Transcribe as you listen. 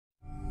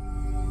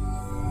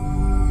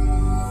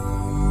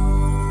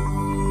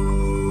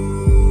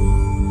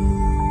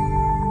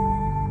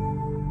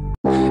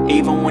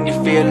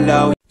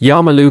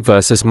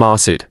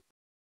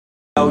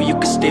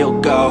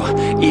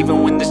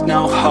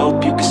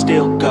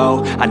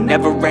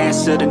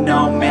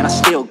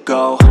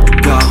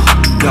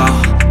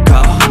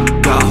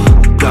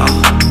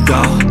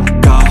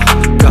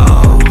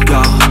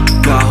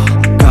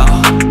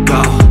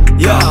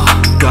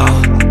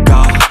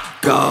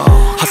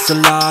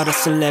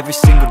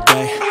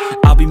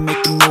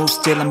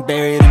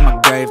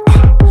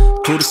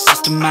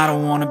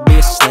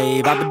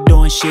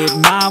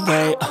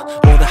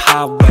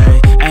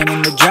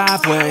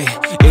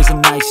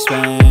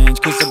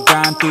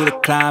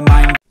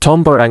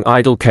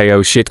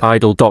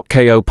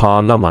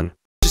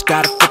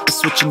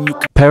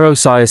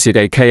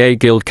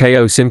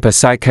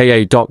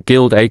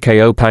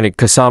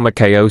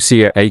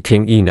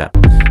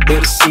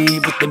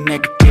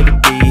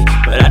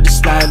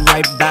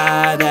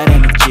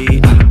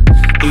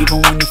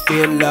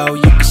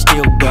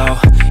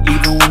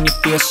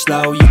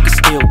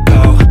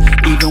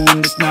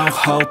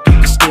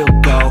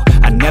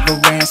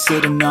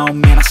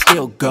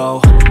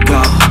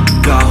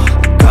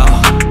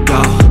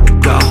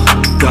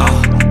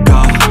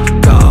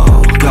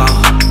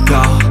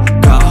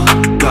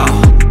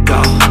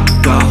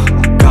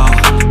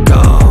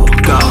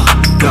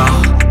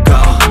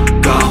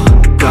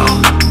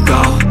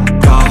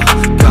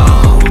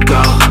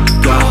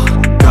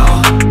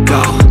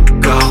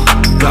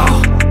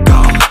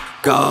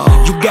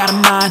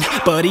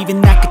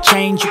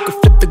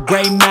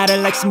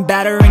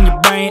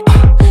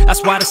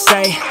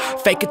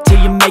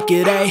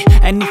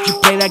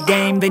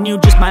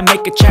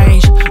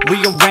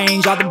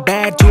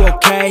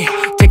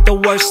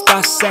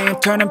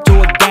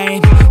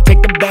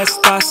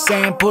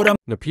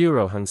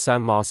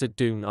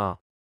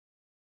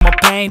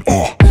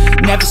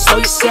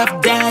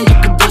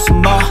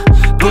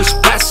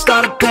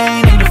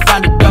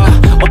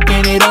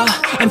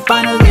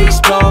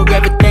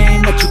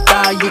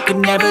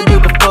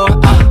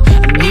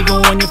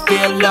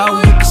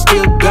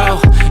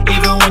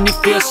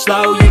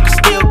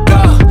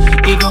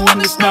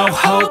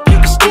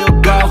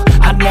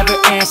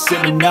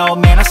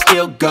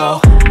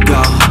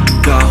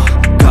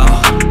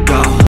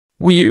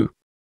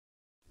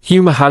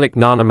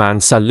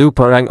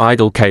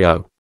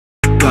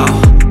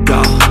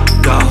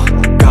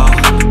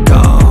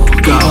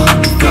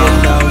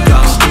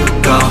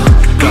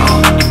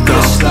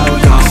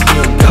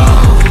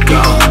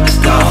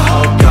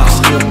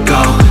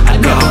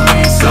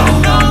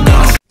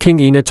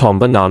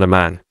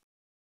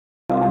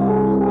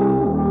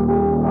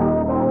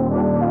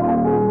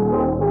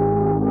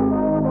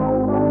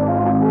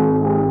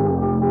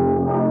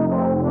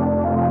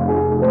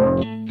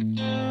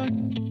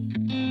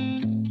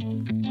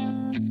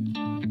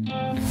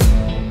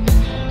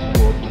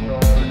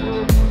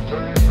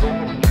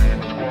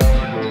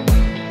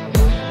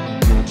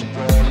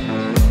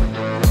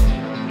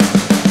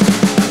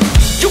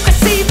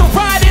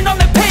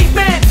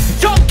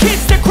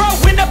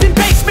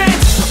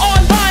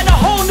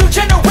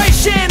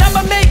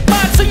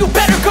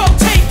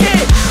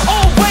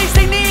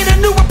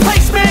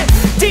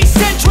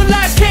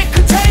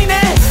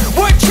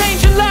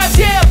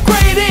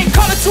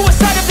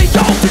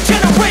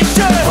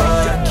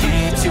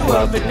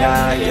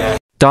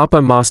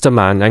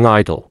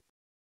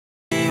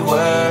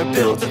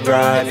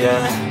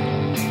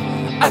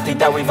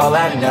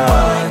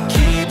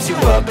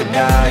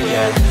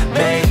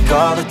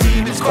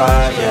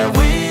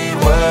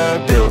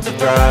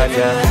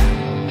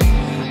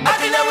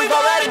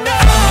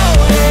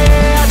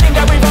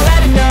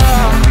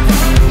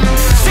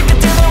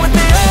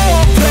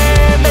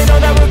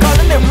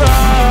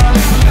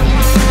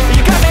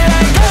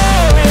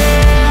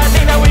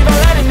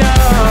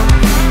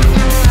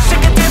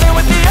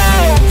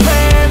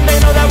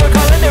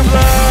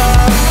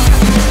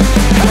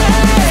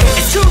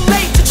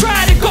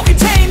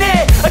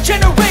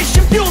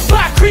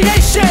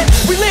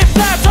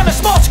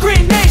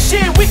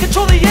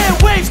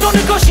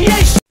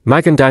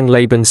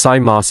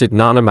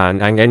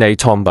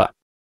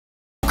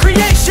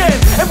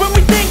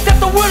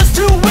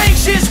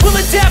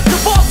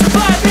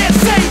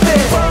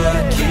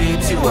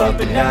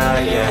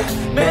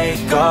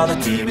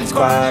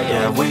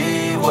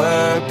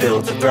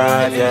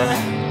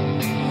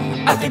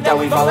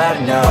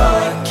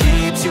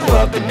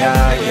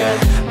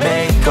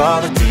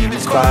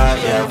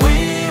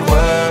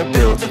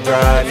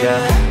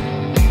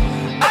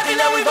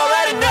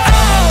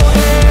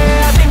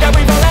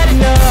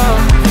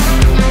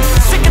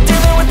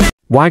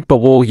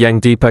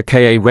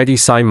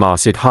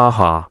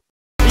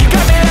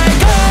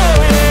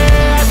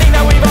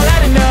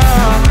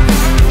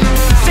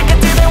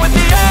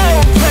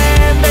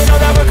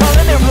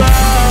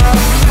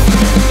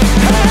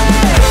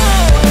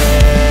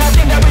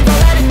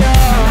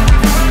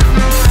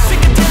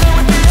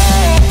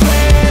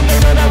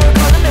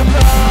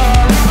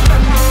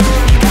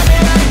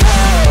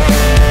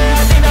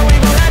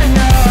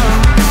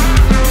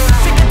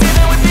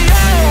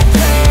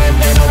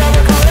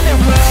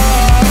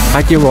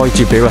Agiroy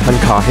Jabirahan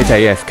Kahit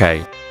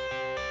AFK.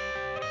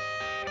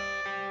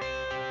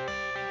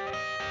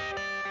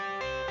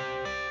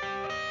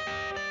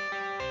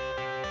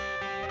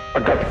 I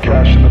got the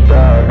cash in the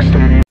bag,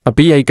 stadium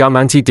Abiye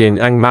Gamanti Din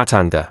Ang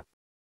Matanda.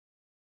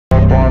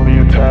 up on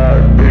the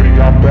attack, baby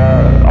I'm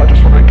bad. I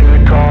just wanna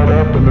get caught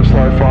up in this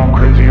life, I'm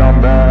crazy,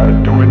 I'm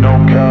mad, doing no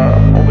cap.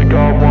 Only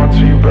God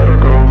wants you, better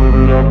go live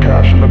it up.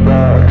 Cash in the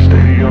bag,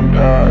 stadium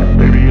packed,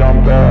 baby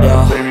I'm bad,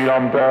 Yeah. baby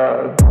I'm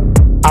bad.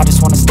 I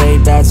just wanna stay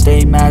bad,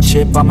 stay mad,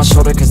 chip on my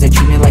shoulder cause they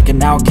treat me like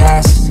an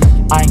outcast.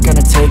 I ain't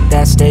gonna take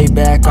that, stay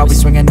back, I'll be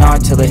swinging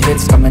hard till the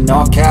hits come in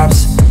all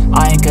caps.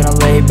 I ain't gonna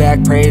lay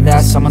back, pray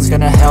that someone's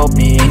gonna help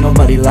me, ain't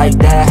nobody like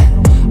that.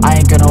 I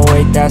ain't gonna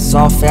wait, that's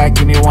all fact,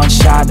 give me one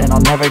shot and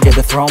I'll never get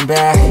the throne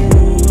back.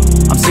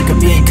 I'm sick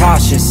of being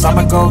cautious,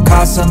 I'ma go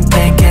cause some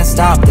pain, can't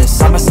stop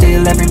this. I'ma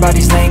steal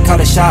everybody's lane,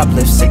 call it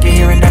shoplift. Sick of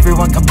hearing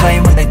everyone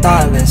complain when they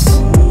thoughtless.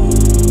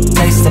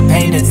 Taste the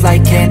pain, it's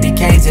like candy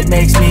canes. It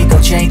makes me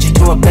go change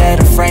into a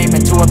better frame,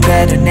 into a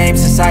better name.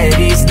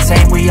 Society's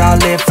insane, we all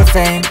live for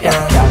fame, yeah.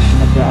 Cash in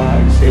the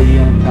bag,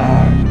 stadium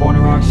packed. Born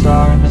a rock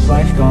star in this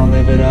life, gon'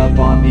 live it up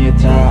on the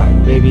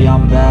attack. Baby,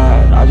 I'm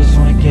bad, I just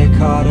wanna get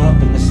caught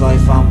up in this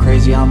life. I'm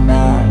crazy, I'm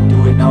mad,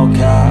 do it no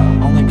cap.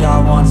 Only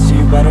God wants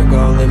you, better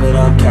go live it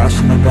up. Cash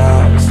in the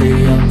bag,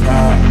 stadium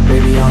packed.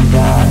 Baby, I'm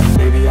bad,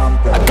 baby, I'm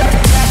bad. I got the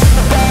cash in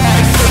the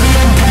bag,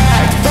 stadium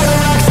packed. Born a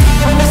rock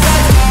star in this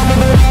life, gon'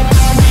 live it up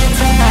on the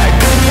attack.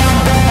 Baby, I'm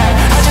bad,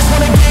 I just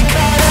wanna get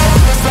caught up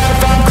in this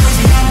life. I'm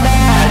crazy, I'm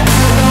mad,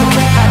 do it no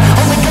cap.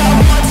 Only God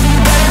wants you,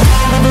 better go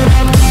live it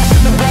up. Cash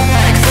in the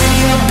bag,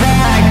 stadium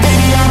packed.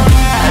 Baby, I'm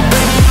bad, baby,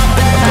 I'm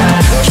bad.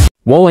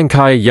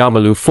 Walankaya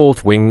Yamalu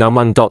 4th Wing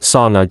Naman.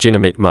 Sana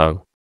Ginamit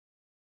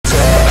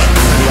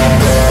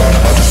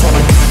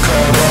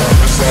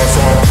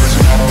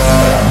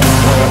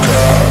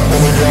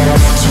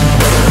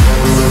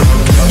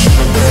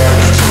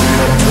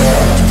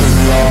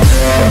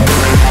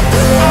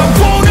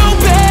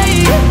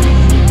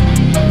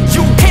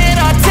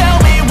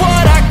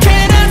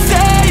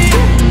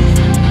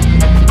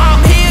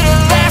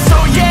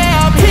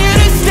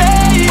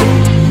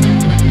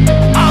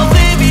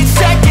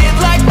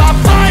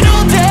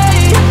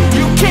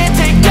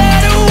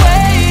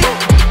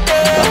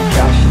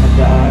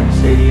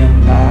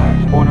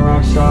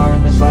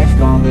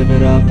Live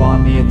it up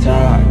on the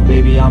attack,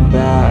 baby I'm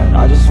bad.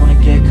 I just wanna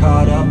get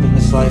caught up in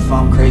this life.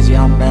 I'm crazy,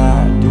 I'm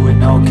mad, do it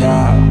no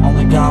cap.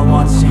 Only God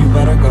wants you,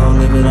 better go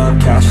live it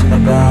up. Cash in the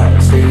bag,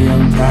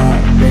 stadium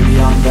packed. Baby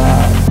I'm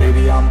bad,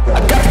 baby I'm bad.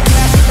 I got the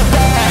cash in the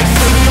bag,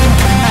 stadium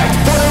packed.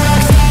 Born a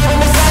rock star in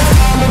this life,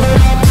 I'll live it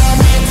up on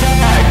the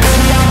attack.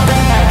 Baby I'm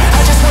bad,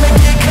 I just wanna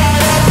get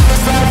caught up in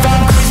this life.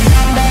 I'm crazy,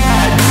 I'm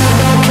mad, do it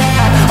no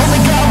cap.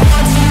 Only God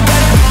wants you,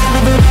 better go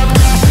live it up.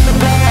 Cash in the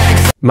bag.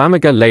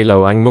 Mamaga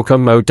Lalo Ang Muka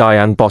Mo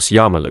Dian Boss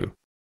Yamalu.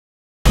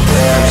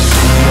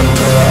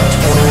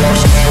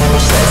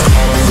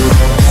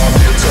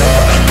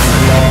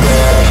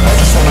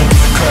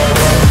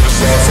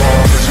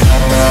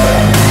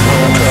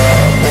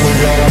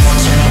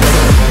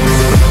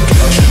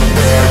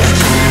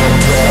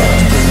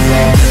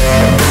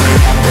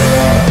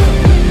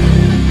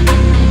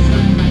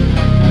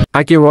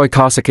 Agiroy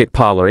Kasakit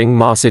Pala Ing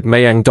Masid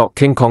Mayang.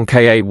 King Kong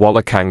Ka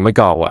Wala Kang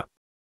Magawa.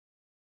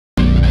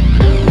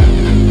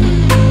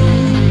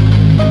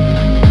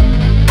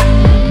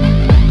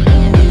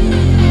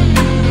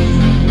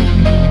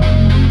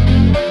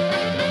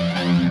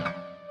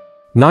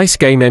 Nice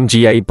game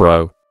MGA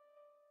bro.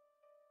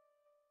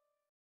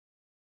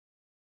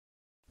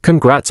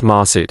 Congrats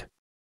Masid.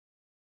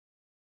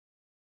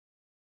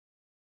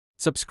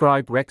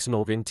 Subscribe Rex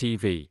Norvin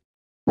TV.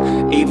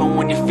 Even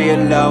when you feel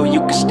low,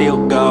 you can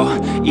still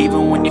go.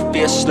 Even when you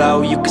feel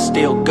slow, you can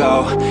still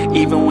go.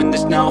 Even when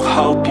there's no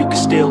hope, you can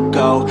still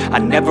go. I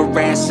never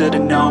answer to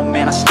no,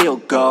 man, I still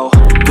go.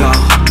 Go,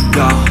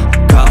 go.